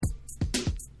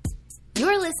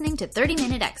listening to 30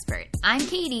 Minute Expert. I'm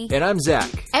Katie. And I'm Zach.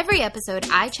 Every episode,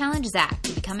 I challenge Zach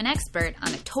to become an expert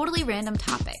on a totally random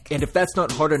topic. And if that's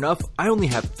not hard enough, I only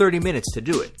have 30 minutes to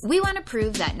do it. We want to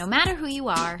prove that no matter who you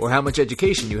are, or how much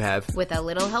education you have, with a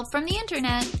little help from the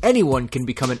internet, anyone can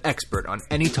become an expert on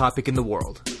any topic in the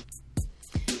world.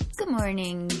 Good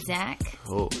morning, Zach.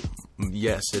 Oh,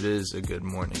 yes, it is a good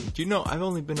morning. Do you know, I've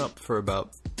only been up for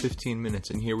about 15 minutes,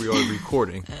 and here we are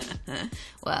recording.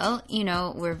 Well, you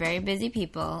know, we're very busy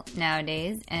people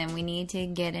nowadays, and we need to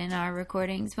get in our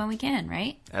recordings when we can,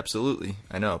 right? Absolutely.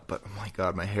 I know, but oh my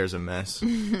God, my hair's a mess.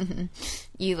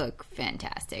 You look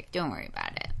fantastic. Don't worry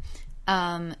about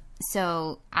it.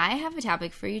 So I have a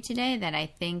topic for you today that I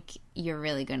think you're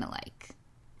really going to like.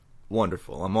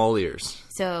 Wonderful. I'm all ears.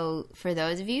 So, for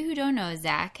those of you who don't know,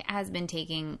 Zach has been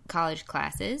taking college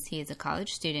classes. He is a college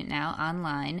student now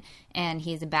online, and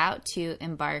he's about to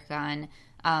embark on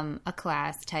a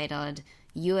class titled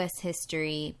U.S.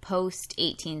 History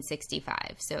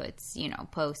Post-1865. So, it's, you know,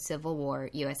 post-Civil War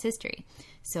U.S. history.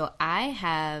 So, I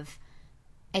have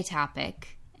a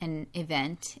topic, an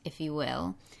event, if you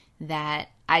will, that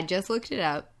I just looked it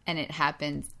up, and it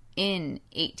happens in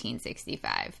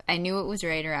 1865. I knew it was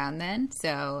right around then,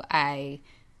 so I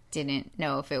didn't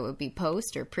know if it would be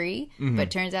post or pre,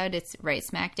 but turns out it's right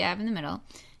smack dab in the middle.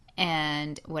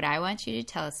 And what I want you to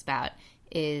tell us about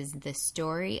is the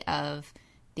story of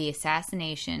the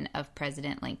assassination of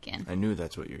President Lincoln. I knew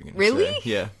that's what you were going to say. Really?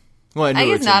 Yeah. Well, I knew I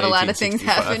guess it's not in a lot of things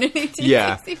happened in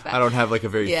 1865. Yeah, I don't have like a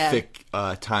very thick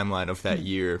timeline of that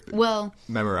year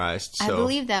memorized. So. I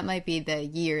believe that might be the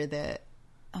year that,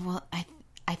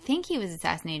 I think he was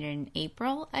assassinated in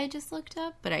April, I just looked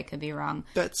up, but I could be wrong.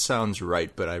 That sounds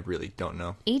right, but I really don't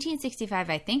know. 1865,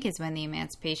 I think, is when the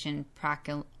Emancipation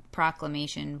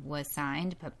Proclamation was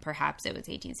signed, but perhaps it was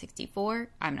 1864.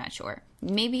 I'm not sure.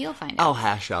 Maybe you'll find out. I'll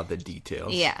hash out the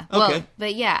details. Yeah. Okay. Well,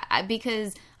 but yeah,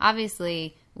 because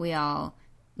obviously we all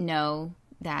know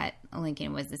that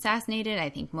Lincoln was assassinated. I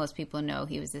think most people know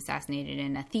he was assassinated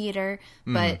in a theater,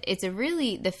 but it's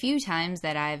the few times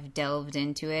that I've delved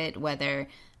into it, whether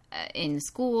in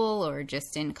school or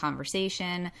just in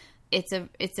conversation, it's a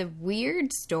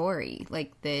weird story.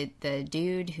 Like the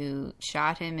dude who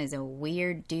shot him is a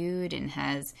weird dude and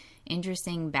has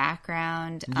interesting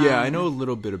background. Yeah, I know a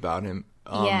little bit about him.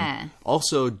 Yeah.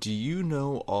 Also, do you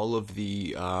know all of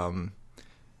the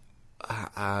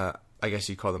I guess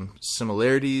you call them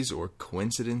similarities or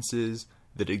coincidences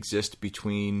that exist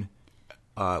between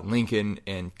Lincoln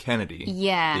and Kennedy,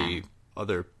 the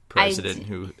other president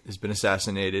who has been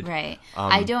assassinated. Right.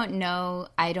 I don't know.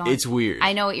 It's weird.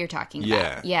 I know what you're talking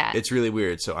about. Yeah. It's really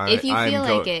weird. So if you feel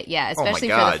like it,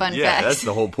 especially oh my God, for the fun facts. Yeah, that's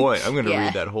the whole point. I'm going to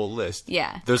read that whole list.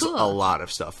 Yeah. There's cool. a lot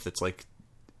of stuff that's like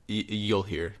you'll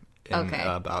hear in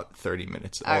about 30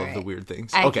 minutes, all of the weird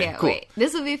things. I can't wait.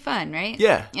 This will be fun, right?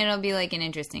 Yeah. It'll be like an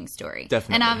interesting story.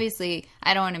 Definitely. And obviously,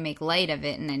 I don't want to make light of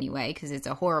it in any way because it's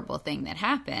a horrible thing that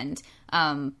happened.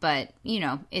 But, you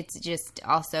know, it's just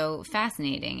also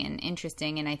fascinating and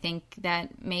interesting. And I think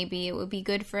that maybe it would be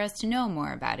good for us to know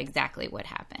more about exactly what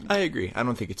happened. I agree. I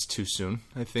don't think it's too soon.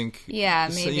 I think... Yeah,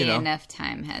 maybe enough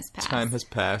time has passed. Time has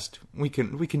passed. We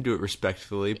can do it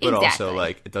respectfully, but also,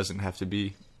 like, it doesn't have to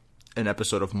be an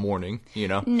episode of mourning, you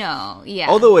know? No, yeah.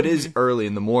 Although it is early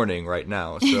in the morning right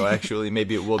now, so actually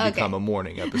maybe it will become a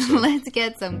morning episode. Let's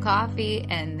get some coffee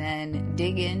and then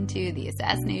dig into the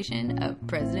assassination of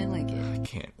President Lincoln. I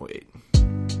can't wait.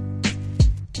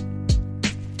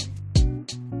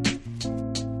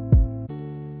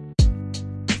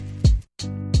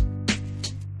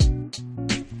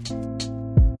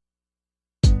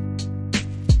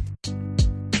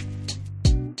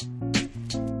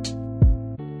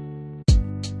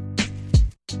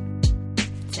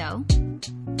 So,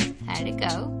 how did it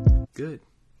go? Good.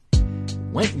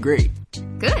 Went great.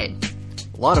 Good.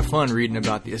 A lot of fun reading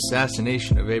about the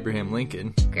assassination of Abraham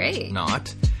Lincoln. Great.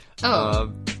 Not.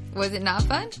 Oh, was it not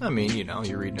fun? I mean, you know,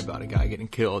 you're reading about a guy getting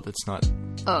killed. It's not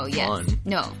fun.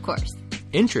 No, of course.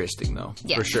 Interesting, though,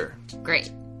 for sure.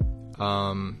 Great.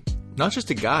 Not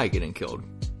just a guy getting killed.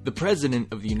 The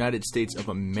President of the United States of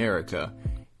America,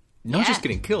 not just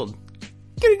getting killed,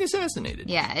 getting assassinated.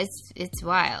 Yeah, it's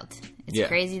wild. It's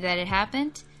crazy that it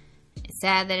happened. It's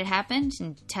sad that it happened.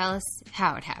 And tell us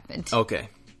how it happened. Okay.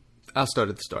 I'll start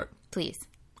at the start. Please.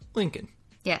 Lincoln.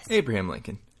 Yes. Abraham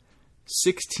Lincoln.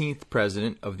 16th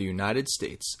President of the United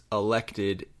States,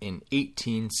 elected in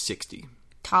 1860.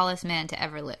 Tallest man to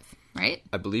ever live, right?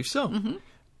 I believe so.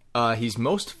 Mm-hmm. He's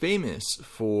most famous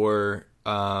for,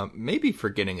 maybe for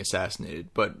getting assassinated,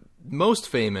 but most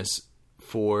famous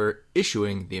for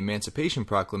issuing the Emancipation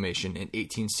Proclamation in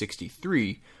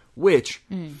 1863, which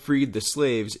freed the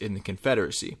slaves in the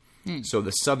Confederacy. So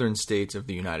the southern states of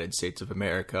the United States of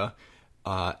America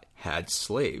had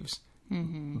slaves,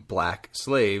 black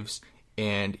slaves,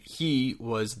 and he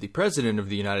was the president of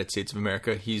the United States of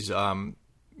America. He's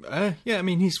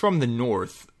he's from the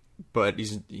North, but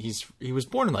he was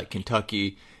born in like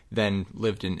Kentucky, then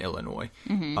lived in Illinois.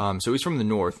 So he's from the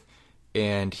North,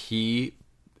 and he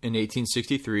in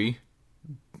 1863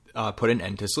 put an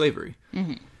end to slavery.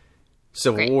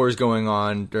 Civil War is going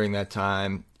on during that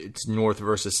time. It's North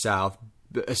versus South,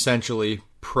 essentially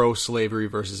pro-slavery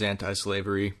versus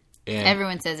anti-slavery. And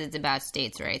everyone says it's about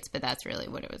states' rights, but that's really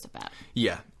what it was about.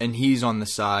 Yeah, and he's on the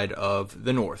side of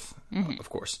the North, of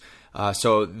course.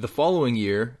 So the following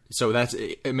year, so that's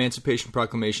Emancipation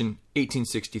Proclamation,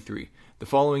 1863. The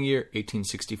following year,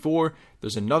 1864,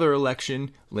 there's another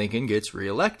election. Lincoln gets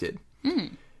reelected.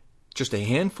 Just a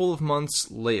handful of months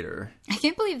later. I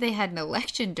can't believe they had an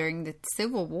election during the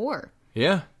Civil War.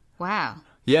 Yeah. Wow.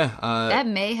 Yeah. That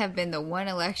may have been the one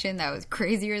election that was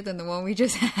crazier than the one we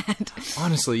just had.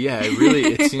 Honestly, yeah.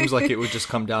 It seems like it would just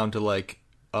come down to like...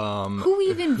 who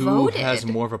even voted? Who has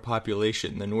more of a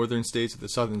population, the northern states or the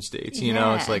southern states? You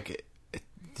know, it's like...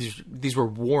 These were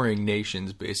warring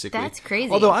nations, basically. That's crazy.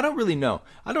 Although I don't really know.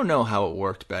 I don't know how it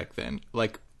worked back then.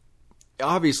 Like...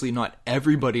 Obviously, not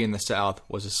everybody in the South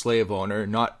was a slave owner.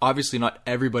 Not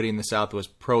everybody in the South was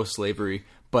pro-slavery,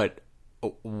 but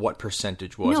what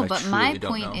percentage was? No, but my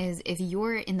point is, if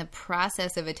you're in the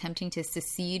process of attempting to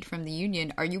secede from the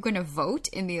Union, are you going to vote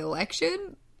in the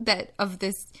election of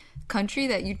this country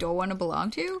that you don't want to belong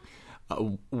to?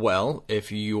 Well,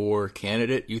 if your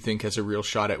candidate you think has a real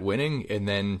shot at winning, and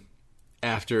then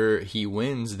after he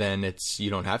wins, then you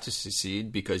don't have to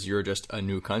secede because you're just a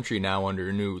new country now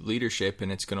under new leadership,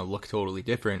 and it's going to look totally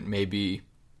different. Maybe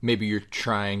you're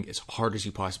trying as hard as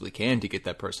you possibly can to get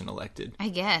that person elected. I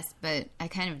guess, but I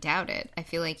kind of doubt it. I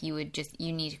feel like you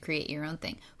need to create your own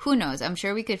thing. Who knows? I'm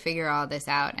sure we could figure all this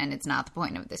out, and it's not the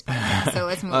point of this podcast. So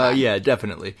let's move on. Yeah,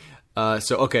 definitely.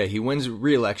 He wins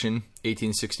re-election,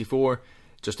 1864.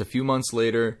 Just a few months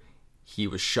later, he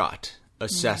was shot,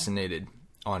 assassinated.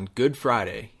 On Good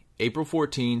Friday, April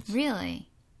 14th, really?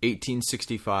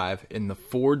 1865, in the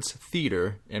Ford's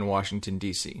Theater in Washington,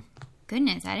 D.C.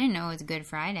 Goodness, I didn't know it was Good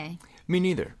Friday. Me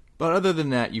neither. But other than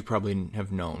that, you probably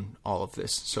have known all of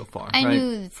this so far, I right?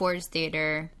 knew Ford's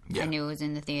Theater. Yeah. I knew it was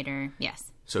in the theater, yes.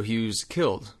 So he was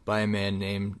killed by a man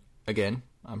named, again,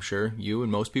 I'm sure you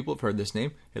and most people have heard this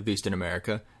name, at least in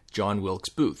America, John Wilkes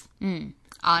Booth.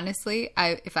 Honestly,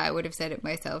 if I would have said it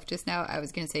myself just now, I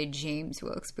was going to say James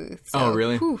Wilkes Booth. So, oh,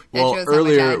 really? Well,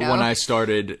 earlier when I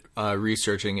started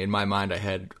researching, in my mind I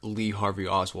had Lee Harvey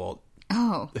Oswald,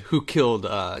 who killed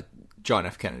John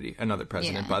F. Kennedy, another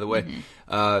president, by the way.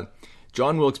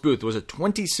 John Wilkes Booth was a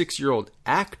 26-year-old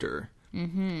actor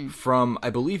from, I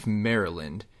believe,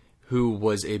 Maryland, who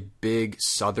was a big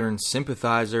Southern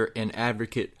sympathizer and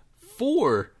advocate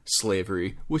for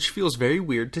slavery, which feels very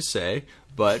weird to say,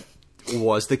 but...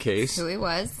 was the case. Who he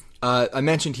was. I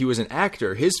mentioned he was an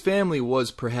actor. His family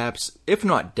was perhaps, if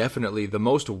not definitely, the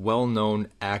most well-known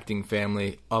acting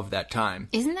family of that time.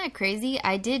 Isn't that crazy?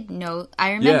 I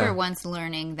remember once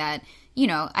learning that,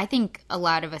 I think a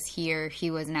lot of us hear he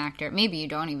was an actor. Maybe you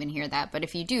don't even hear that, but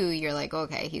if you do, you're like,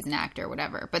 okay, he's an actor,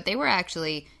 whatever. But they were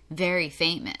actually very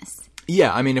famous.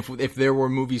 Yeah, I mean, if there were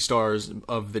movie stars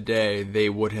of the day, they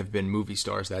would have been movie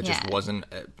stars. That just wasn't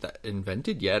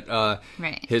invented yet.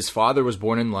 Right. His father was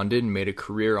born in London, made a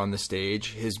career on the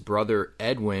stage. His brother,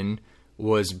 Edwin,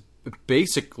 was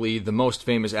basically the most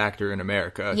famous actor in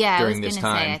America during this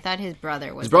time. Say, I thought his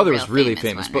brother was really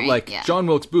famous. One, but right? John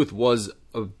Wilkes Booth was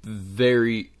a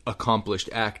very accomplished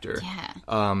actor.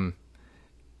 Yeah.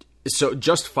 So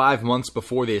just 5 months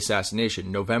before the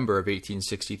assassination, November of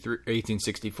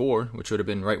 1864, which would have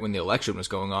been right when the election was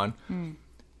going on,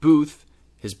 Booth,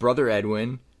 his brother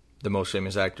Edwin, the most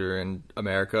famous actor in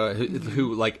America,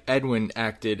 who like Edwin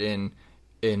acted in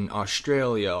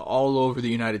Australia, all over the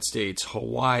United States,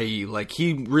 Hawaii, like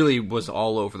he really was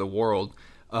all over the world.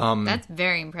 That's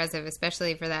very impressive,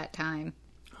 especially for that time.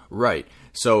 Right.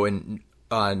 So in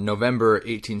November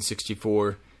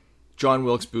 1864... John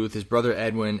Wilkes Booth, his brother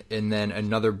Edwin, and then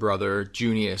another brother,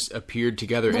 Junius, appeared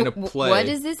together in a play. What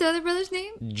is this other brother's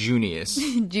name? Junius.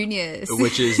 Junius.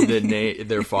 Which is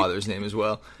their father's name as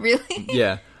well. Really?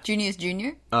 Yeah. Junius Jr.?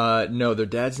 No, their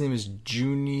dad's name is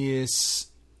Junius.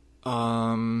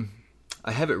 I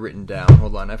have it written down.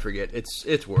 Hold on, I forget.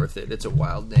 It's worth it. It's a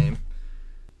wild name.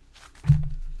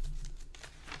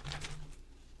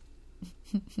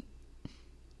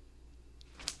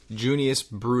 Junius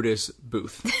Brutus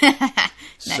Booth. Nice.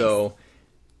 So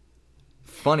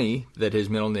funny that his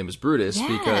middle name is Brutus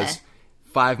because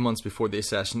 5 months before the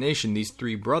assassination, these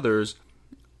three brothers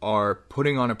are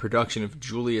putting on a production of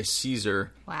Julius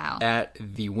Caesar at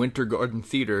the Winter Garden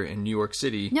Theater in New York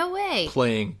City. No way.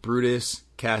 Playing Brutus,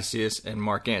 Cassius, and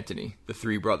Mark Antony, the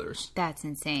three brothers. That's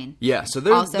insane. Yeah, so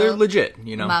they're legit,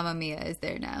 you know. Mamma Mia is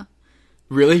there now.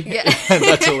 Really? Yeah.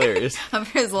 That's hilarious.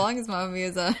 For as long as Mamma Mia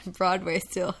is on Broadway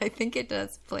still, I think it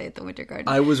does play at the Winter Garden.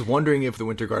 I was wondering if the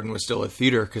Winter Garden was still a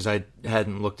theater because I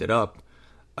hadn't looked it up.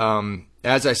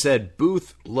 As I said,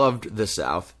 Booth loved the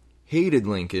South, hated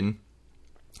Lincoln.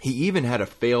 He even had a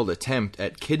failed attempt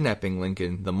at kidnapping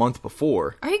Lincoln the month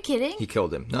before. Are you kidding? He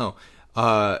killed him. No.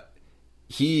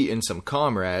 He and some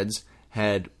comrades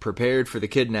had prepared for the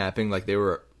kidnapping, like they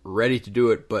were ready to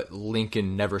do it, but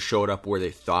Lincoln never showed up where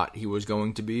they thought he was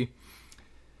going to be.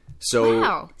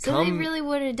 So they really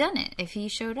would have done it if he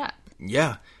showed up.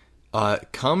 Yeah.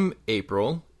 Come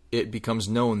April, it becomes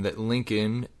known that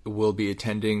Lincoln will be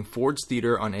attending Ford's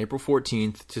Theater on April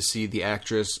 14th to see the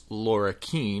actress Laura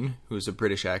Keene, who is a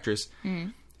British actress,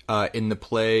 in the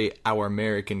play Our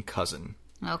American Cousin.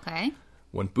 Okay.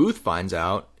 When Booth finds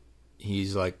out,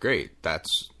 he's like, great,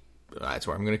 that's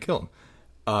where I'm going to kill him.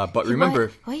 But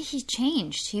remember... Why he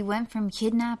changed? He went from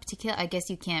kidnap to kill. I guess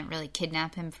you can't really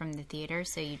kidnap him from the theater,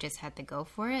 so you just had to go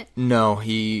for it? No,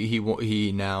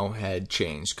 he now had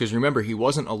changed. Because remember, he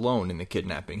wasn't alone in the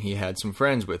kidnapping. He had some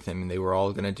friends with him, and they were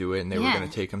all going to do it, and they were going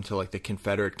to take him to like the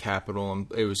Confederate capital,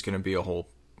 and it was going to be a whole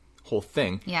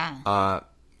thing. Yeah.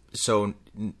 So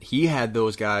he had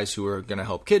those guys who were going to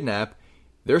help kidnap.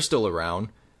 They're still around.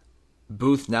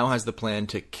 Booth now has the plan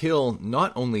to kill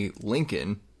not only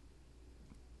Lincoln,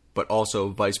 but also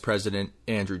Vice President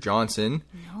Andrew Johnson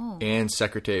and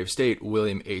Secretary of State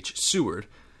William H. Seward,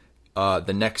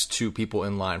 the next two people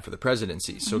in line for the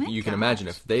presidency. So you can imagine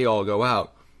if they all go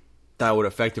out, that would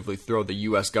effectively throw the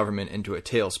U.S. government into a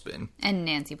tailspin. And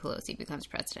Nancy Pelosi becomes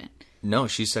president. No,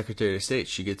 she's Secretary of State.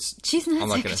 She's not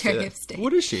Secretary of State.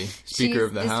 What is she? Speaker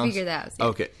of the House? Speaker of the House, yeah.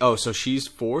 Okay. Oh, so she's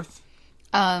fourth?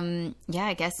 Yeah,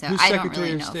 I guess so. Who's I don't Secretary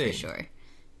really of know State? for sure.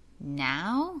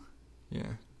 Now?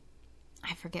 Yeah.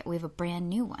 I forget. We have a brand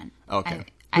new one. Okay.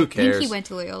 I Who cares? think he went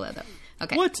to Loyola, though.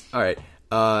 Okay. What? All right.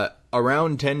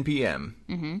 Around 10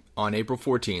 p.m. On April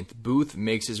 14th, Booth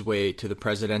makes his way to the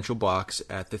presidential box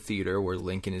at the theater where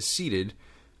Lincoln is seated,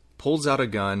 pulls out a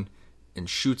gun, and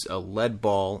shoots a lead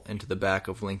ball into the back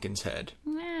of Lincoln's head.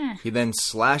 He then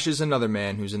slashes another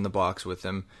man who's in the box with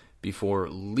him before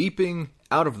leaping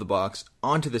out of the box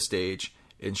onto the stage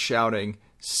and shouting,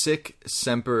 "Sic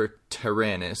semper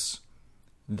tyrannis,"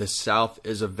 the South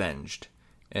is avenged.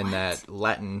 And that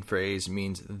Latin phrase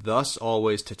means, thus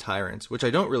always to tyrants, which I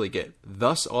don't really get.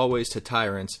 Thus always to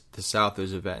tyrants, the South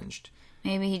is avenged.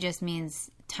 Maybe he just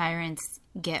means tyrants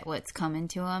get what's coming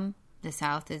to them. The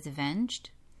South is avenged.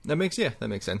 That makes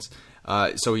sense.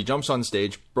 So he jumps on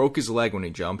stage, broke his leg when he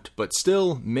jumped, but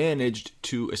still managed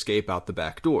to escape out the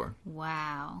back door.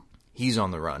 Wow. He's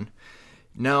on the run.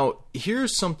 Now,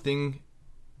 here's something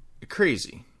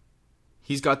crazy.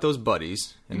 He's got those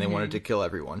buddies, and they wanted to kill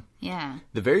everyone. Yeah.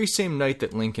 The very same night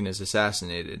that Lincoln is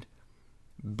assassinated,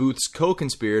 Booth's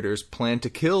co-conspirators plan to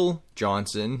kill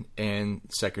Johnson and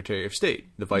Secretary of State,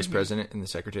 the Vice President and the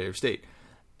Secretary of State.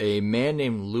 A man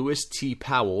named Lewis T.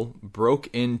 Powell broke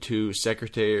into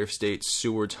Secretary of State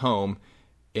Seward's home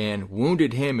and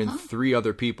wounded him and 3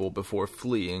 other people before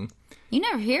fleeing. You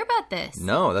never hear about this.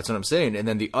 No, that's what I'm saying. And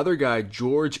then the other guy,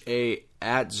 George A.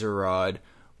 Atzerodt,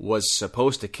 was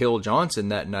supposed to kill Johnson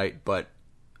that night, but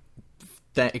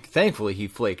thankfully he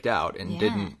flaked out and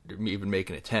didn't even make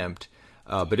an attempt.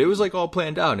 But it was like all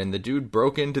planned out, and the dude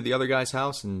broke into the other guy's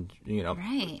house and,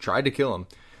 tried to kill him.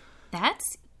 That's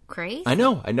crazy. I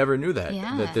know. I never knew that,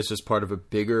 that this was part of a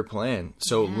bigger plan.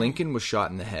 So Lincoln was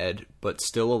shot in the head, but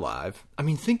still alive. I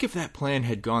mean, think if that plan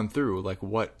had gone through, like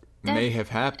what may have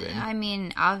happened. I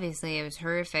mean, obviously it was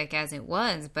horrific as it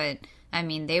was, but, I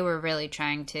mean, they were really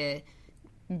trying to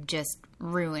just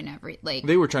ruin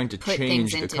they were trying to put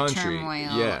change things the country.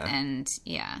 Turmoil and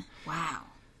wow.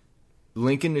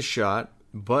 Lincoln is shot,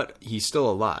 but he's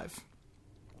still alive.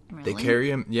 Really? They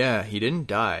carry him. Yeah, he didn't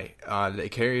die. They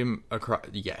carry him across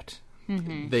yet.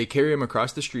 They carry him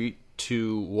across the street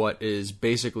to what is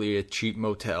basically a cheap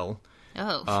motel.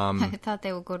 Oh, I thought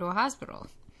they would go to a hospital.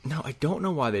 No, I don't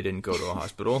know why they didn't go to a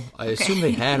hospital. I assume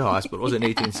they had hospitals in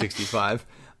 1865.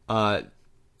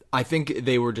 I think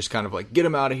they were just kind of like, get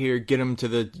him out of here, get him to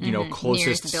the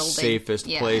closest, safest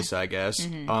place, I guess.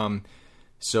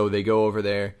 So they go over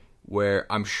there where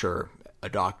I'm sure a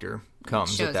doctor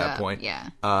comes at that point. Yeah.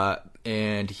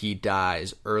 And he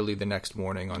dies early the next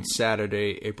morning on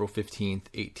Saturday, April 15th,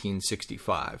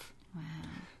 1865. Wow.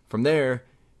 From there,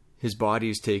 his body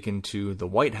is taken to the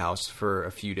White House for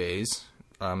a few days.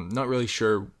 Not really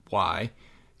sure why.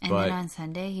 And then on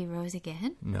Sunday, he rose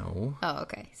again? No. Oh,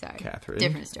 okay. Sorry. Catherine.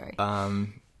 Different story.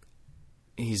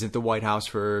 He's at the White House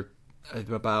for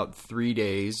about 3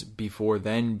 days before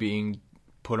then being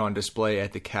put on display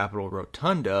at the Capitol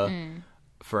Rotunda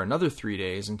for another 3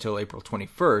 days until April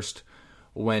 21st,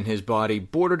 when his body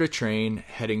boarded a train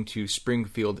heading to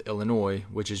Springfield, Illinois,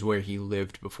 which is where he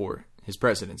lived before his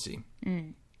presidency.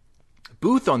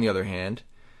 Booth, on the other hand,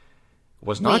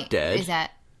 was not dead.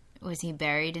 Was he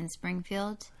buried in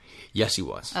Springfield? Yes, he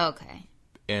was. Okay.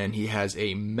 And he has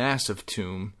a massive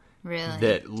tomb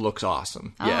that looks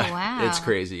awesome. Oh, yeah, wow. It's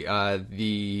crazy.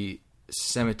 The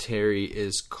cemetery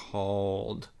is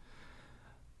called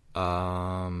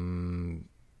Oak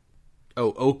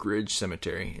Ridge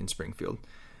Cemetery in Springfield.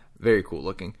 Very cool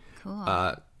looking.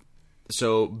 Cool.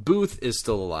 So Booth is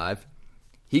still alive.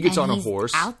 He gets on a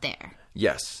horse. Out there.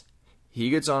 Yes. He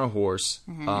gets on a horse.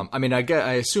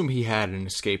 I assume he had an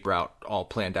escape route all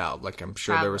planned out. Like, I'm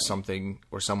sure there was something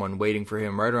or someone waiting for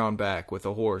him right around back with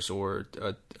a horse or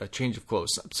a change of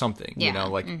clothes, something. Yeah.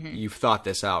 You've thought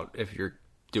this out if you're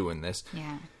doing this.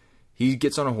 Yeah. He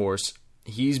gets on a horse.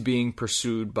 He's being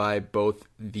pursued by both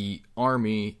the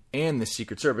Army and the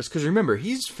Secret Service. Because remember,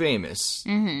 he's famous,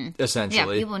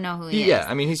 essentially. Yeah, people know who he is. Yeah,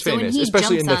 I mean, he's famous,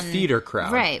 especially in the theater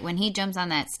crowd. Right. When he jumps on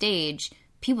that stage,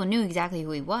 people knew exactly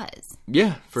who he was.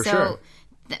 Yeah, for sure.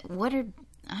 I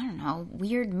don't know,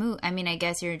 weird move. I mean, I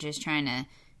guess you're just trying to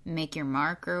make your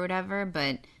mark or whatever,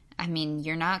 but I mean,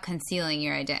 you're not concealing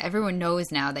your identity. Everyone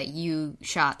knows now that you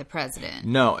shot the president.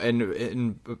 No,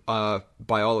 and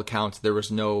by all accounts, there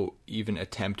was no even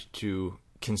attempt to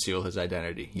conceal his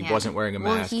identity. He wasn't wearing a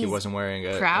mask. He wasn't wearing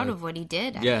a... proud of what he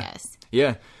did, I guess.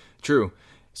 Yeah, true.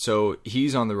 So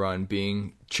he's on the run,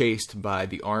 being chased by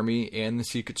the Army and the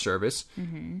Secret Service.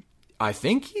 I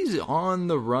think he's on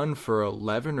the run for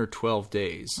 11 or 12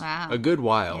 days. Wow. A good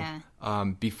while.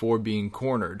 Before being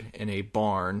cornered in a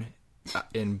barn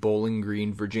in Bowling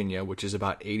Green, Virginia, which is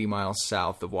about 80 miles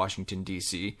south of Washington,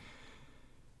 D.C.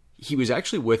 He was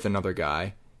actually with another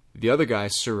guy. The other guy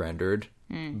surrendered.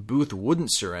 Booth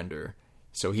wouldn't surrender.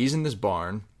 So he's in this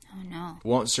barn. Oh, no.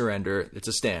 Won't surrender. It's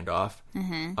a standoff.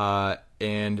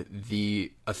 And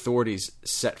the authorities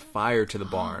set fire to the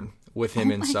barn with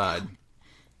him inside.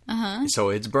 So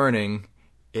it's burning.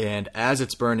 And as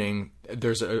it's burning,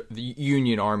 the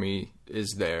Union Army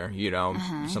is there,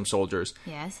 some soldiers.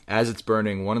 Yes. As it's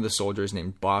burning, one of the soldiers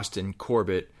named Boston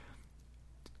Corbett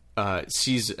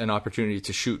sees an opportunity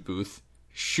to shoot Booth,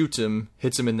 shoots him,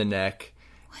 hits him in the neck.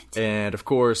 What? And, of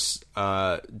course,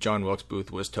 John Wilkes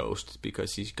Booth was toast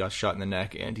because he got shot in the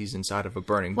neck and he's inside of a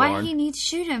burning barn. Why do he need to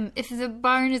shoot him if the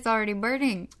barn is already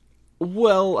burning?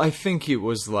 Well, I think it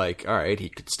was like, all right, he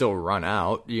could still run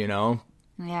out, Yeah.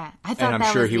 I thought and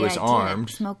I'm sure he was idea,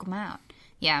 armed. Smoke him out.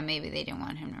 Yeah, maybe they didn't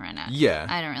want him to run out. Yeah.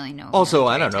 I don't really know. Also,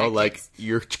 I don't know, like,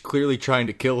 you're clearly trying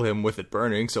to kill him with it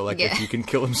burning, so, like, if you can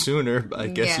kill him sooner, I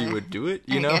guess you would do it,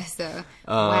 you know? I guess so.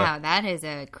 Wow, that is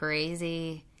a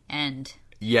crazy end.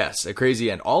 Yes, a crazy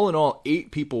end. All in all,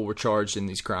 8 people were charged in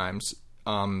these crimes,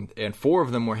 and 4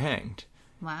 of them were hanged.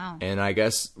 Wow. And I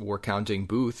guess we're counting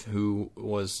Booth, who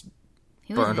was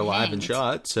burned alive and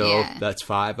shot, so that's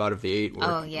 5 out of the 8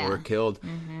 were killed.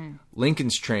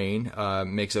 Lincoln's train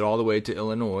makes it all the way to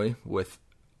Illinois with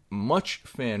much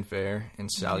fanfare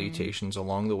and salutations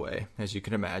along the way. As you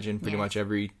can imagine, pretty much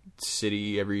every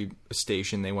city, every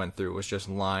station they went through was just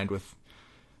lined with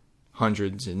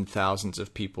hundreds and thousands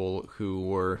of people who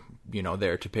were,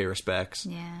 there to pay respects.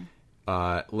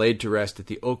 Yeah. Laid to rest at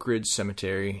the Oak Ridge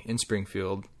Cemetery in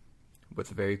Springfield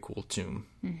with a very cool tomb.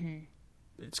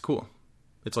 It's cool.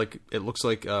 It's like, it looks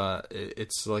like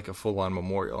it's like a full-on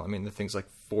memorial. I mean, the thing's like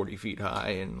 40 feet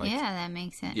high and like... Yeah, that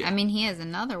makes sense. Yeah. I mean, he has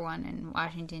another one in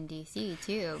Washington, D.C.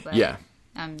 too, but... Yeah.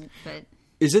 But...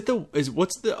 Is it the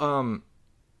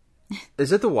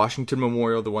Washington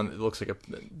Memorial, the one that looks like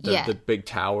the big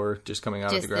tower just coming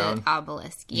out of the ground? Just the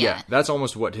obelisk, yeah. That's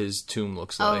almost what his tomb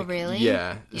looks like. Oh, really?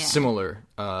 Yeah. Similar.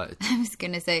 I was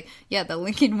going to say, the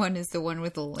Lincoln one is the one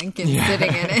with the Lincoln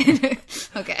sitting in it.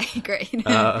 Okay, great.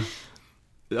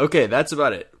 Okay, that's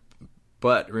about it.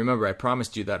 But remember, I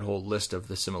promised you that whole list of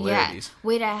the similarities. Yeah.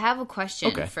 Wait, I have a question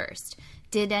first.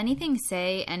 Did anything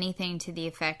say anything to the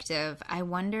effect of, I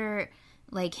wonder...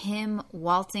 like him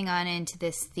waltzing on into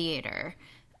this theater,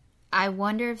 I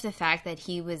wonder if the fact that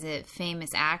he was a famous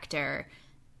actor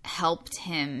helped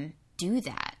him do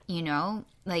that,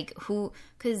 Like,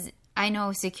 because I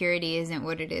know security isn't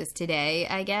what it is today,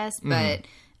 I guess, but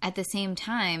at the same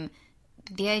time,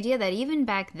 the idea that even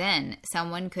back then,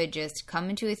 someone could just come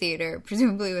into a theater,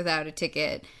 presumably without a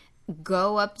ticket,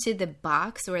 go up to the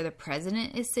box where the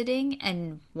president is sitting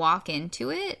and walk into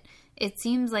it. It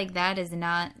seems like that is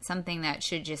not something that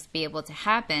should just be able to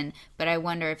happen, but I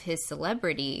wonder if his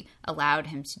celebrity allowed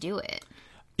him to do it.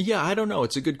 Yeah, I don't know.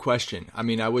 It's a good question. I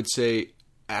mean, I would say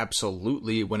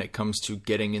absolutely when it comes to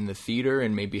getting in the theater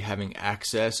and maybe having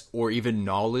access or even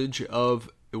knowledge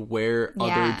of where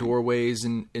other doorways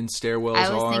and stairwells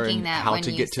are and how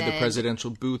to get to the presidential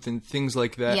booth and things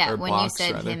like that. Yeah, or when box, you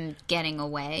said rather. him getting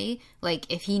away,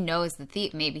 like if he knows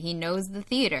maybe he knows the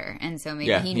theater, and so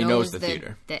maybe he knows the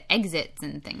theater, the exits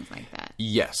and things like that.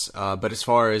 Yes, but as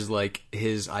far as like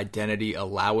his identity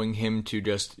allowing him to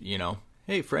just,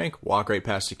 hey Frank, walk right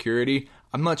past security,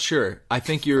 I'm not sure. I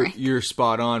think you're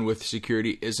spot on with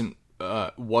security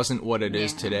wasn't what it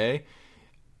is today.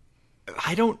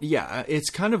 It's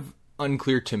kind of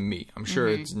unclear to me. I'm sure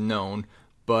it's known,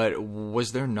 but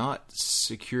was there not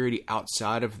security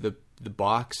outside of the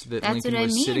box that Lincoln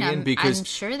was sitting in? Because I'm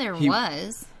sure there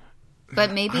was.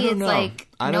 But maybe it's like,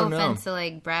 no offense to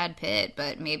like Brad Pitt,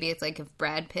 but maybe it's like if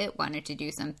Brad Pitt wanted to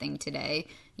do something today,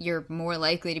 you're more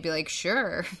likely to be like,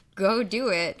 sure, go do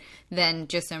it, than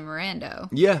just a Mirando.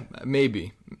 Yeah,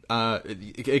 maybe.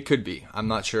 It could be. I'm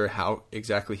not sure how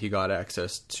exactly he got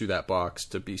access to that box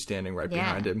to be standing right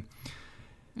behind him.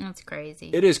 That's crazy.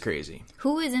 It is crazy.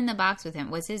 Who was in the box with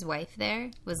him? Was his wife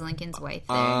there? Was Lincoln's wife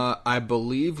there? I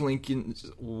believe Lincoln's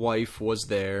wife was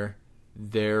there.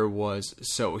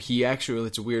 He actually,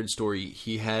 it's a weird story.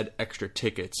 He had extra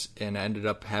tickets and ended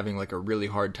up having like a really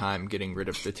hard time getting rid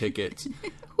of the tickets.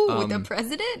 Who, the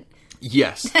president?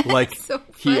 Yes. Like so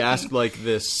he asked like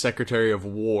the Secretary of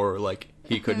War, like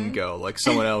he couldn't go. Like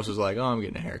someone else was like, oh, I'm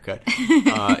getting a haircut.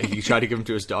 He tried to give him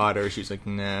to his daughter. She's like,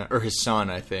 nah. Or his son,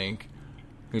 I think.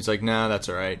 He's like, nah, that's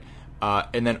all right.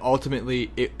 And then ultimately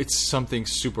it's something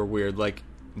super weird. Like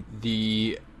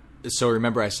So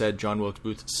remember I said John Wilkes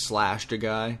Booth slashed a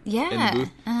guy in the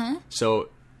booth? Uh-huh. So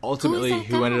ultimately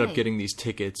who ended up getting these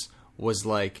tickets was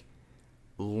like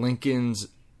Lincoln's...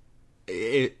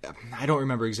 I don't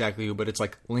remember exactly who, but it's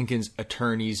like Lincoln's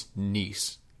attorney's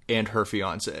niece and her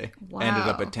fiance ended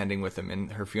up attending with him.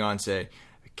 And her fiance,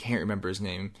 I can't remember his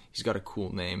name. He's got a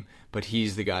cool name, but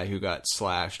he's the guy who got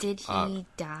slashed. Did he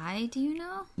die? Do you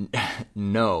know?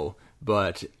 No,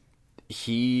 but...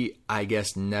 he, I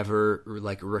guess, never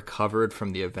like recovered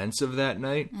from the events of that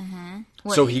night. Mm-hmm.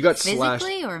 So he got slashed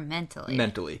physically or mentally.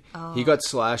 Mentally, oh. He got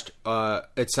slashed.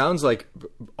 It sounds like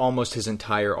almost his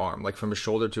entire arm, like from his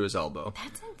shoulder to his elbow.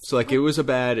 That's insane. So like it was a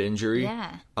bad injury.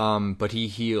 Yeah. But he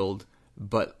healed.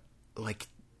 But like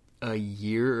a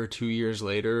year or 2 years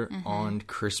later, on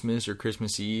Christmas or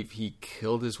Christmas Eve, he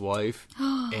killed his wife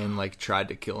and like tried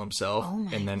to kill himself,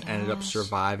 and then ended up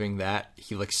surviving that.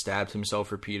 He like stabbed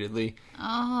himself repeatedly.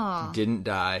 Didn't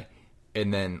die,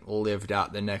 and then lived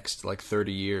out the next like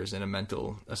 30 years in a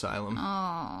mental asylum.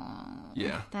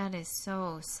 Yeah, that is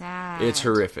so sad. It's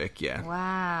horrific. Yeah.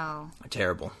 Wow.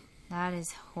 Terrible. That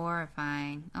is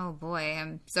horrifying. Oh boy,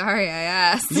 I'm sorry I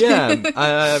asked.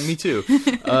 Yeah, me too.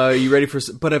 You ready for?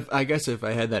 But I guess if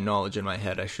I had that knowledge in my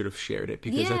head, I should have shared it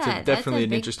because that's definitely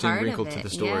an interesting wrinkle to the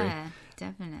story. Yeah,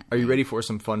 definitely. Are you ready for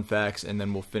some fun facts, and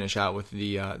then we'll finish out with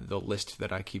the list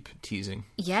that I keep teasing?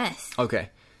 Yes. Okay.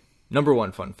 Number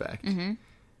one fun fact.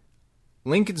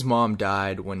 Lincoln's mom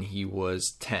died when he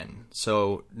was 10,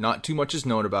 so not too much is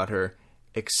known about her,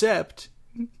 except.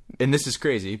 And this is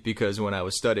crazy because when I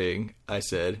was studying, I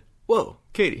said, whoa,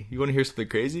 Katie, you want to hear something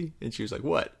crazy? And she was like,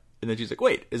 what? And then she's like,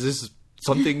 wait, is this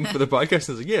something for the podcast?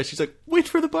 I was like, yeah. She's like, wait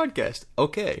for the podcast.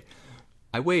 Okay.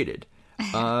 I waited.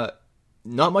 Not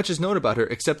much is known about her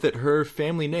except that her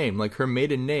family name, like her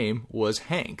maiden name, was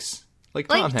Hanks. Like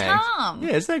Tom Hanks. Tom.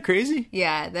 Yeah, isn't that crazy?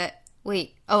 Yeah,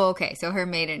 wait. Oh, okay. So her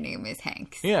maiden name is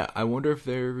Hanks. Yeah, I wonder if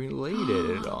they're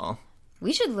related at all.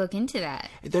 We should look into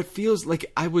that. That feels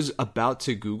like I was about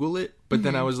to Google it, but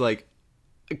then I was like,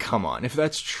 come on. If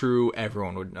that's true,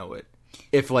 everyone would know it.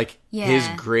 If, like, his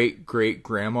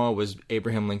great-great-grandma was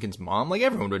Abraham Lincoln's mom, like,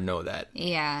 everyone would know that.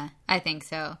 Yeah, I think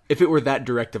so. If it were that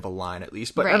direct of a line, at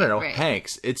least. But I don't know,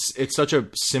 Hanks. It's such a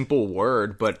simple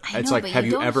word, but it's like, have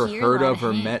you ever heard of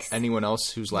or met anyone else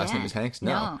whose last name is Hanks?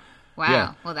 No. Wow.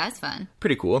 Yeah. Well, that's fun.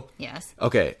 Pretty cool. Yes.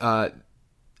 Okay,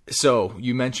 so,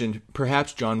 you mentioned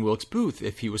perhaps John Wilkes Booth,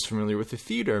 if he was familiar with the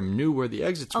theater, knew where the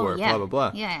exits were, blah, blah,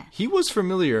 blah. Yeah. He was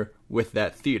familiar with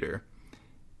that theater.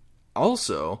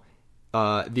 Also,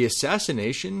 the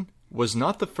assassination was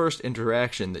not the first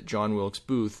interaction that John Wilkes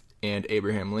Booth and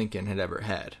Abraham Lincoln had ever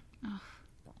had. Oh.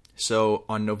 So,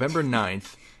 on November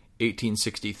 9th,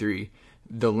 1863,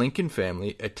 the Lincoln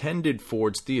family attended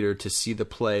Ford's Theater to see the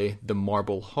play The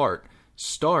Marble Heart,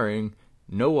 starring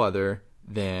no other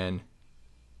than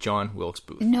John Wilkes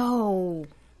Booth. No.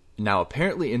 Now,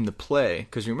 apparently in the play,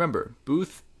 because remember,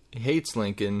 Booth hates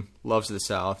Lincoln, loves the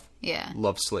South,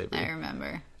 loves slavery. I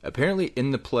remember. Apparently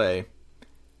in the play,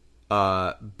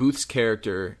 Booth's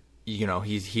character, you know,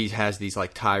 he has these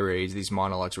like tirades, these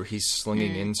monologues where he's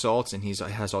slinging insults and he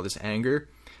has all this anger.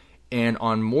 And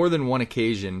on more than one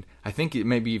occasion, I think it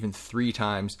maybe even 3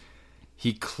 times,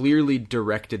 he clearly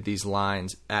directed these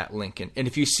lines at Lincoln. And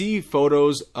if you see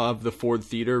photos of the Ford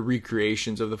Theater,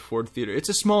 recreations of the Ford Theater, it's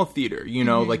a small theater, you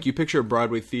know, like you picture a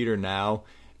Broadway theater now,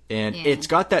 and it's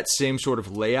got that same sort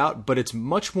of layout, but it's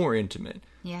much more intimate.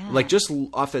 Yeah. Like just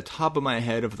off the top of my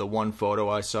head of the one photo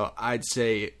I saw, I'd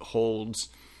say it holds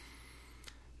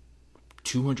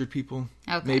 200 people,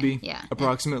 maybe,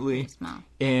 approximately. Small.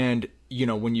 And, you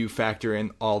know, when you factor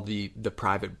in all the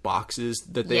private boxes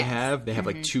that they have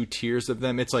like 2 tiers of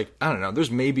them. It's like, I don't know, there's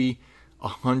maybe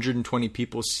 120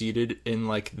 people seated in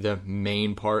like the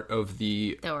main part of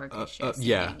the orchestra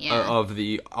of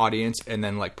the audience, and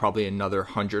then like probably another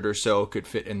 100 or so could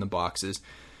fit in the boxes.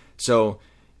 So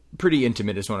pretty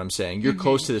intimate is what I'm saying. You're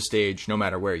close to the stage no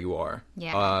matter where you are.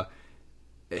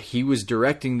 He was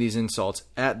directing these insults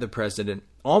at the president,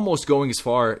 almost going as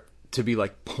far to be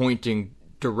like pointing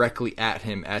directly at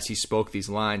him as he spoke these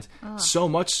lines. So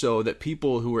much so that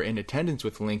people who were in attendance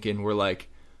with Lincoln were like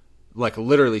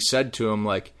literally said to him,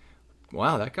 like,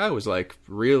 wow, that guy was like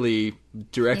really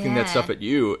directing that stuff at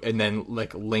you. And then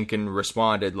like Lincoln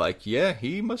responded like, yeah,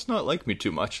 he must not like me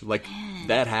too much. Like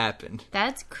that happened.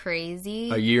 That's crazy.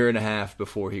 A year and a half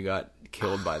before he got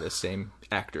killed by the same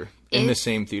actor in the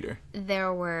same theater.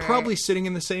 There were probably sitting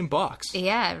in the same box.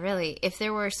 Yeah, really. If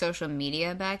there were social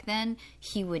media back then,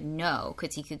 he would know,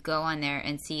 because he could go on there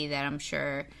and see that I'm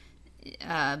sure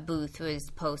Booth was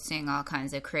posting all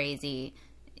kinds of crazy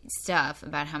stuff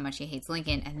about how much he hates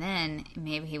Lincoln, and then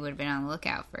maybe he would have been on the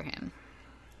lookout for him.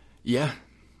 Yeah,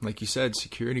 like you said,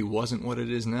 security wasn't what it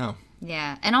is now.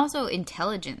 Yeah, and also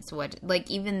intelligence.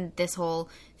 Even this whole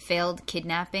failed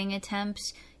kidnapping attempt,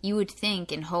 you would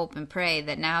think and hope and pray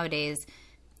that nowadays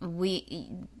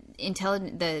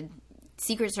the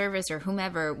Secret Service or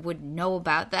whomever would know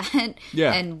about that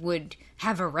and would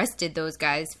have arrested those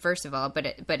guys first of all, but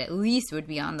at least would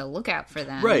be on the lookout for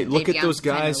them. Right, look at those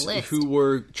guys who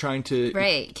were trying to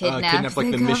kidnap like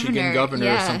the Michigan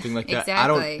governor or something like that. Exactly.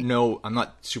 I don't know, I'm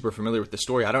not super familiar with the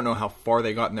story. I don't know how far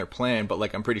they got in their plan, but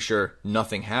like I'm pretty sure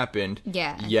nothing happened.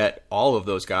 Yeah. Yet all of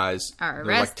those guys are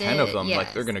arrested. There are like 10 of them. Yes.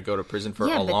 Like they're going to go to prison for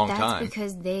a long time.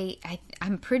 Because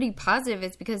I'm pretty positive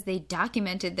it's because they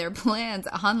documented their plans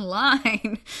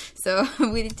online. So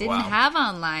we didn't have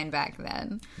online back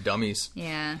then. Dummies.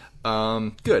 Yeah.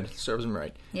 Good. Serves them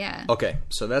right. Yeah. Okay,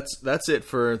 so that's it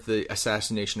for the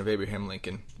assassination of Abraham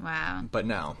Lincoln. Wow. But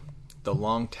now, the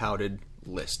long-touted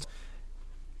list.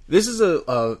 This is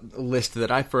a list that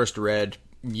I first read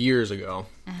years ago.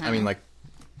 I mean, like,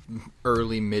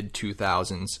 early,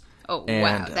 mid-2000s. Oh,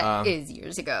 wow. That is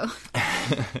years ago.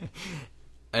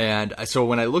 And so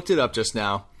when I looked it up just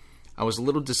now, I was a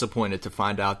little disappointed to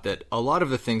find out that a lot of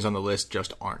the things on the list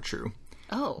just aren't true.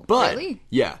 Oh, but, really?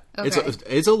 Yeah. Okay.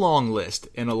 It's a long list,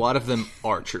 and a lot of them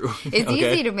are true. It's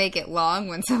easy to make it long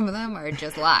when some of them are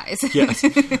just lies. Yes.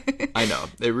 I know.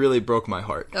 It really broke my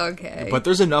heart. Okay. But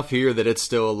there's enough here that it's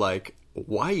still like,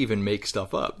 why even make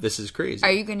stuff up? This is crazy.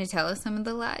 Are you going to tell us some of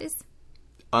the lies?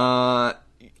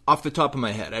 Off the top of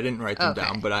my head. I didn't write them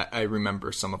down, but I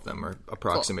remember some of them, or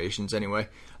approximations anyway.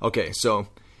 Okay, so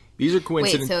these are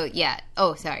coincidences. Wait, so, yeah.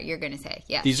 Oh, sorry. You're going to say,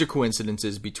 yeah. These are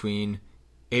coincidences between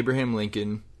Abraham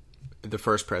Lincoln, the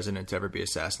first president to ever be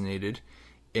assassinated,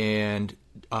 and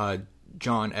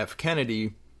John F.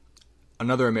 Kennedy,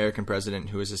 another American president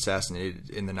who was assassinated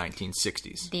in the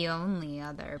 1960s. The only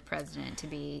other president to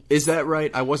be... Is that right?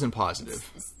 I wasn't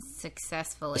positive.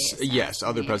 Successfully Yes,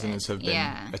 other presidents have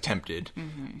been attempted.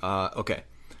 Mm-hmm. Okay.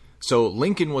 So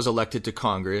Lincoln was elected to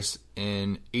Congress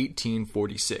in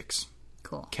 1846.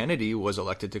 Cool. Kennedy was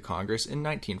elected to Congress in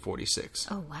 1946.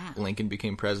 Oh, wow. Lincoln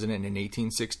became president in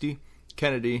 1860.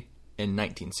 Kennedy in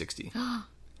 1960.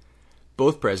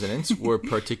 Both presidents were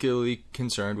particularly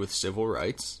concerned with civil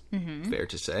rights, fair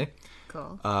to say.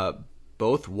 Cool.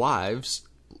 Both wives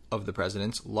of the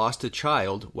presidents lost a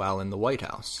child while in the White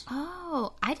House.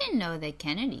 Oh, I didn't know that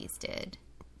Kennedys did.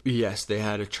 Yes, they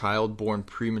had a child born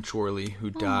prematurely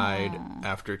who died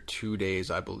after 2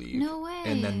 days, I believe. No way.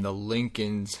 And then the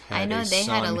Lincolns had a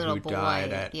son who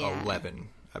died at 11,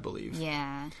 I believe.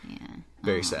 Yeah.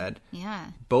 Very sad.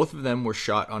 Yeah. Both of them were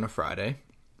shot on a Friday.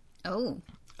 Oh.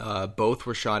 Both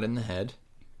were shot in the head.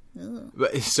 Ooh.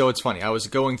 So it's funny. I was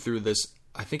going through this,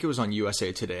 I think it was on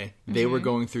USA Today. They were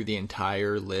going through the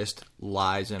entire list,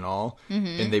 lies and all,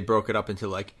 and they broke it up into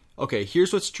like, okay,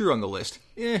 here's what's true on the list.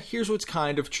 Here's what's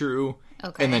kind of true.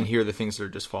 Okay. And then here are the things that are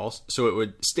just false. So it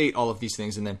would state all of these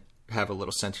things and then have a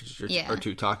little sentence or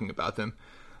two talking about them.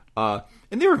 And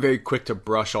they were very quick to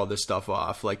brush all this stuff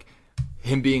off, like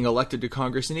him being elected to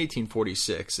Congress in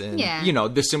 1846 and,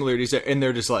 the similarities there. And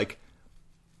they're just like,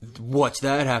 what's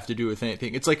that have to do with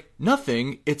anything? It's like,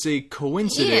 nothing. It's a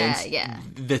coincidence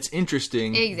that's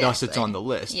interesting. Exactly. Thus, it's on the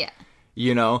list. Yeah.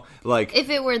 Like... If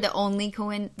it were the only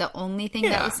thing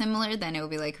that was similar, then it would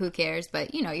be like, who cares?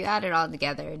 But, you add it all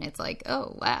together and it's like,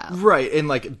 oh, wow. Right. And,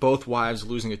 like, both wives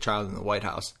losing a child in the White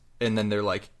House. And then they're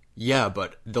like, yeah,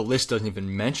 but the list doesn't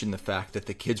even mention the fact that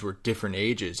the kids were different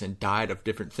ages and died of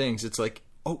different things. It's like,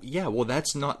 oh, yeah, well,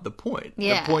 that's not the point.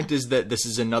 Yeah. The point is that this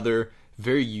is another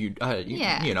very,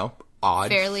 odd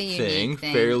fairly thing,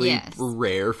 fairly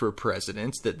rare for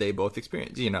presidents that they both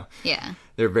experience, Yeah.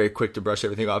 They're very quick to brush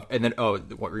everything off. And then,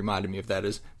 what reminded me of that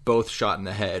is both shot in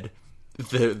the head.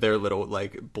 Their little,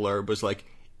 like, blurb was like,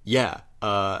 yeah,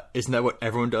 isn't that what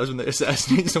everyone does when they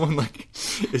assassinate someone? Like,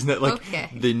 isn't that, like,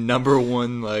 the number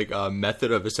one, like,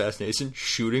 method of assassination?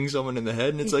 Shooting someone in the head?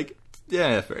 And it's like,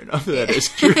 yeah, fair enough. That is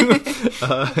true.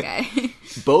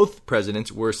 Both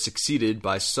presidents were succeeded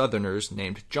by Southerners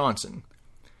named Johnson.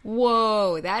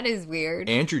 Whoa, that is weird.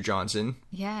 Andrew Johnson,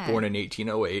 born in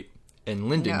 1808, and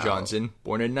Lyndon Johnson,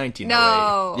 born in 1908.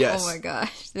 No! Yes. Oh my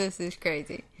gosh, this is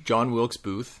crazy. John Wilkes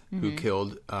Booth, who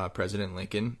killed President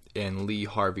Lincoln, and Lee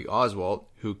Harvey Oswald,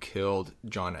 who killed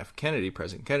John F. Kennedy,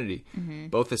 President Kennedy,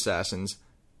 both assassins.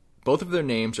 Both of their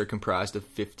names are comprised of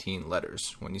 15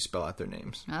 letters when you spell out their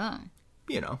names. Oh.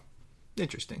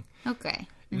 Interesting. Okay.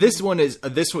 This is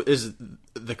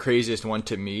the craziest one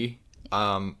to me.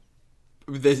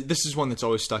 This is one that's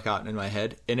always stuck out in my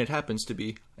head, and it happens to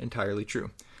be entirely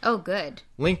true. Oh, good.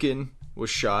 Lincoln was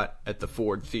shot at the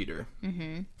Ford Theater.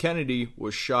 Mm-hmm. Kennedy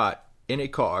was shot in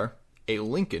a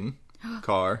Lincoln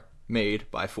car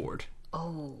made by Ford.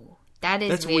 Oh,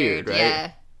 that's weird, right?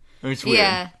 Yeah. It's weird.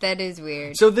 Yeah, that is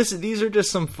weird. So these are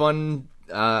just some fun,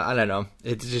 I don't know.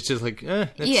 It's just like,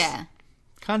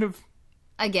 kind of...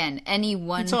 Again, any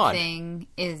one thing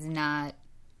is not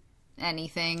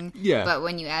anything. Yeah. But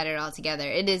when you add it all together,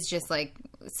 it is just, like,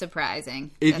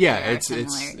 surprising. It's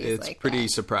like pretty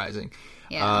surprising.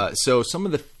 Yeah. So some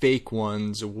of the fake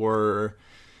ones were,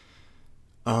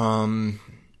 gosh,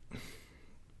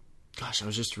 I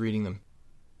was just reading them.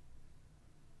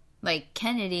 Like,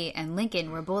 Kennedy and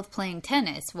Lincoln were both playing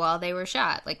tennis while they were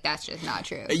shot. Like, that's just not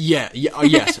true.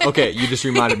 Yes. Okay, you just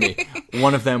reminded me.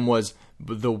 One of them was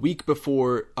the week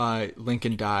before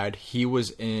Lincoln died, he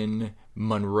was in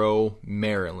Monroe,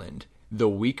 Maryland. The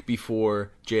week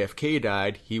before JFK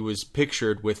died, he was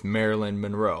pictured with Marilyn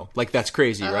Monroe. Like, that's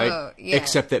crazy, right? Yeah.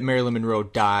 Except that Marilyn Monroe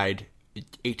died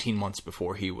 18 months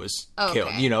before he was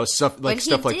killed. Stuff like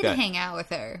that. He did hang out with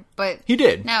her, but he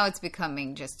did. Now it's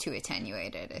becoming just too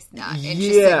attenuated. It's not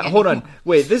interesting. Yeah, hold on.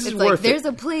 Wait, this is worth it. There's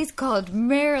a place called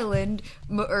Maryland,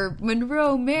 or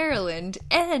Monroe, Maryland,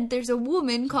 and there's a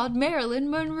woman called Marilyn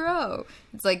Monroe.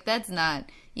 It's like, that's not...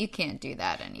 You can't do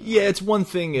that anymore. Yeah, it's one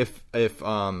thing if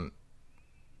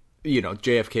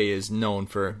JFK is known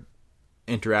for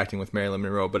interacting with Marilyn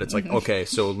Monroe, but it's like, okay,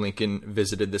 so Lincoln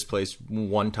visited this place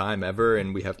one time ever,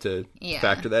 and we have to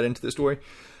factor that into the story.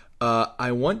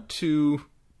 I want to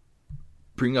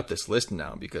bring up this list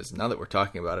now, because now that we're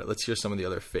talking about it, let's hear some of the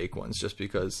other fake ones, just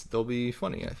because they'll be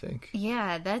funny, I think.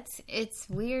 Yeah, it's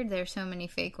weird there's so many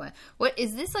fake ones. What,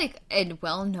 is this like a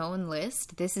well-known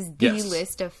list? This is the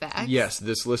list of facts? Yes,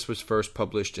 this list was first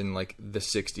published in like the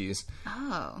 60s.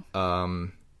 Oh.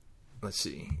 Let's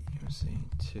see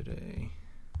today.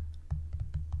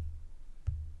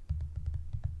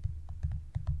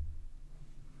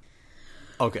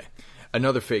 Okay,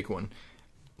 another fake one.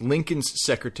 Lincoln's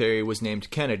secretary was named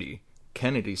Kennedy.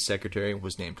 Kennedy's secretary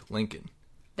was named Lincoln.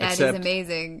 That is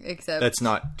amazing, except... That's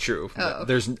not true. Oh.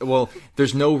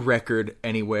 There's no record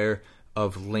anywhere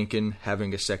of Lincoln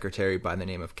having a secretary by the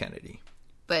name of Kennedy.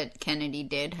 But Kennedy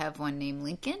did have one named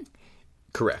Lincoln?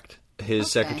 Correct.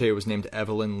 His secretary was named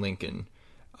Evelyn Lincoln.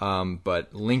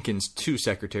 But Lincoln's two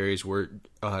secretaries were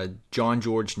John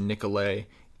George Nicolay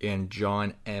and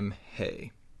John M.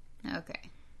 Hay. Okay.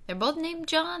 They're both named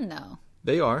John, though.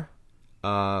 They are.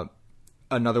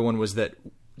 Another one was that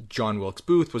John Wilkes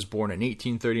Booth was born in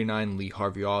 1839. Lee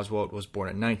Harvey Oswald was born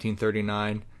in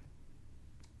 1939.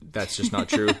 That's just not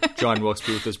true. John Wilkes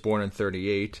Booth was born in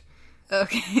 1938.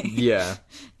 Okay. Yeah.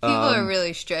 People are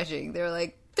really stretching. They're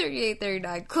like, 38,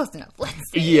 39, close enough. Let's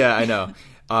see. Yeah, I know.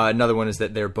 Another one is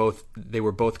that they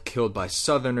were both killed by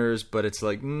Southerners, but it's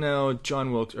like, no,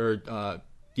 John Wilkes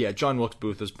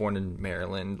Booth was born in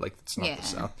Maryland. Like, it's not the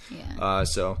South. Yeah.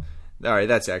 So All right,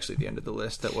 that's actually the end of the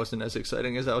list. That wasn't as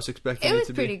exciting as I was expecting it to be. It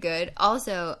was pretty good.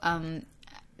 Also,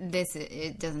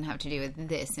 it doesn't have to do with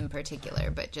this in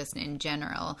particular, but just in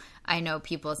general, I know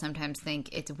people sometimes think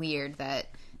it's weird that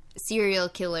serial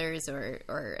killers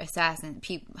or assassins,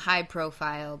 high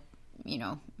profile,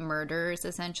 murderers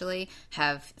essentially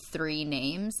have 3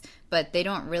 names, but they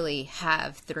don't really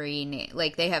have 3 names.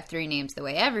 Like, they have 3 names the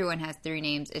way everyone has 3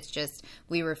 names. It's just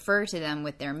we refer to them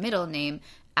with their middle name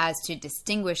as to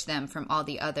distinguish them from all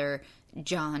the other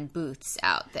John Booths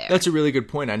out there. That's a really good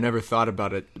point. I never thought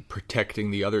about it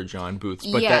protecting the other John Booths,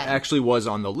 but that actually was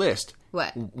on the list.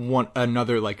 What?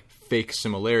 Another like fake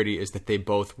similarity is that they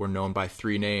both were known by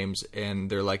 3 names, and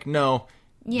they're like, no,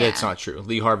 that's not true.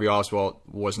 Lee Harvey Oswald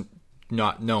wasn't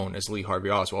not known as Lee Harvey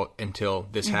Oswald until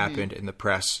this happened and the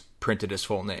press printed his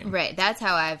full name. Right. That's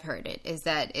how I've heard it, is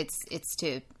that it's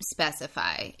to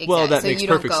specify. Exactly. Well, that makes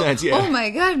perfect sense, yeah. Oh my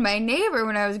God, my neighbor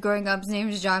when I was growing up, his name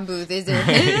is John Booth. Is it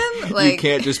him? Like, you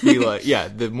can't just be like,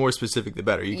 the more specific the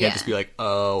better. You can't just be like,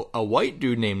 oh, a white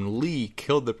dude named Lee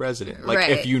killed the president. Like,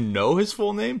 if you know his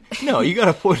full name, no, you got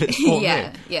to put his full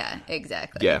name. Yeah,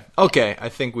 exactly. Yeah. Okay, I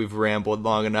think we've rambled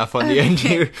long enough on the end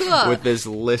here with this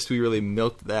list. We really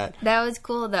milked that. That was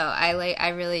cool, though. I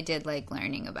really did like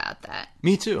learning about that.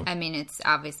 Me too. I mean, it's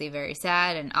obviously very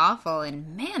sad and awful,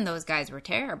 and man, those guys were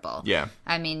terrible. Yeah.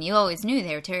 I mean, you always knew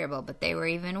they were terrible, but they were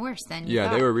even worse than you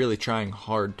thought. They were really trying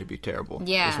hard to be terrible.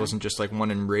 Yeah. This wasn't just like one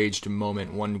enraged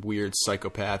moment, one weird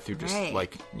psychopath who just he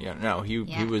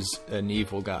was an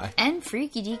evil guy. And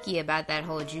freaky deaky about that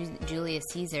whole Julius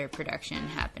Caesar production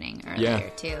happening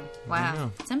earlier, too.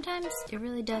 Wow. Sometimes it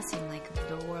really does seem like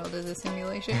the world is a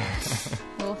simulation.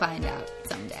 We'll find out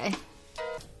someday.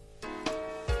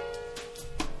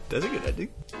 That's a good ending.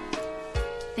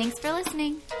 Thanks for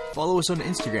listening. Follow us on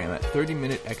Instagram at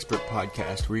 30-Minute Expert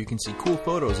Podcast, where you can see cool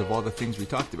photos of all the things we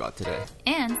talked about today.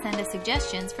 And send us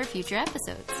suggestions for future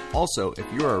episodes. Also, if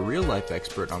you're a real-life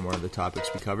expert on one of the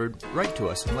topics we covered, write to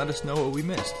us and let us know what we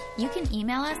missed. You can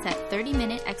email us at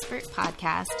 30-Minute Expert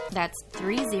Podcast. That's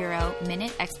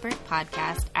 30-Minute Expert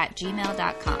Podcast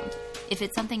 @gmail.com. If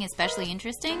it's something especially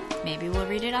interesting, maybe we'll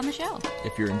read it on the show.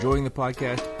 If you're enjoying the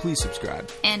podcast, please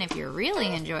subscribe. And if you're really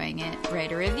enjoying it,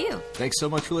 write a review. Thanks so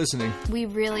much for listening. We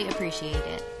really appreciate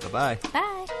it. Bye-bye.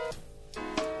 Bye.